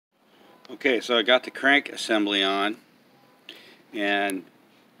Okay, so I got the crank assembly on, and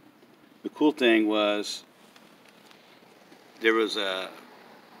the cool thing was there was a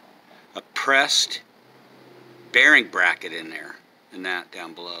pressed bearing bracket in there and that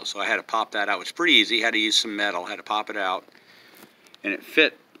down below. So I had to pop that out. It's pretty easy. Had to use some metal, had to pop it out, and it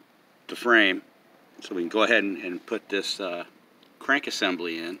fit the frame. So we can go ahead and put this crank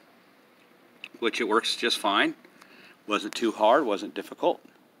assembly in, which it works just fine. Wasn't too hard, wasn't difficult.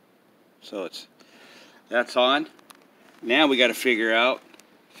 So that's on. Now we got to figure out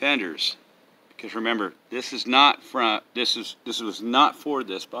fenders, because remember, this is not front. This was not for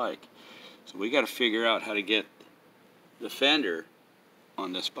this bike. So we got to figure out how to get the fender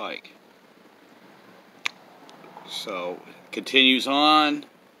on this bike. So it continues on.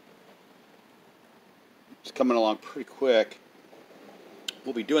 It's coming along pretty quick.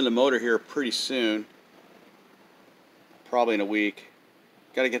 We'll be doing the motor here pretty soon, probably in a week.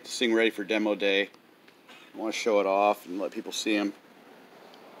 Got to get this thing ready for demo day. I want to show it off and let people see him.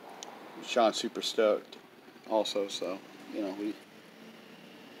 Sean's super stoked also, so you know,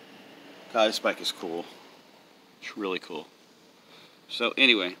 God, this bike is cool. It's really cool. So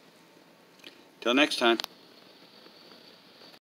anyway, till next time.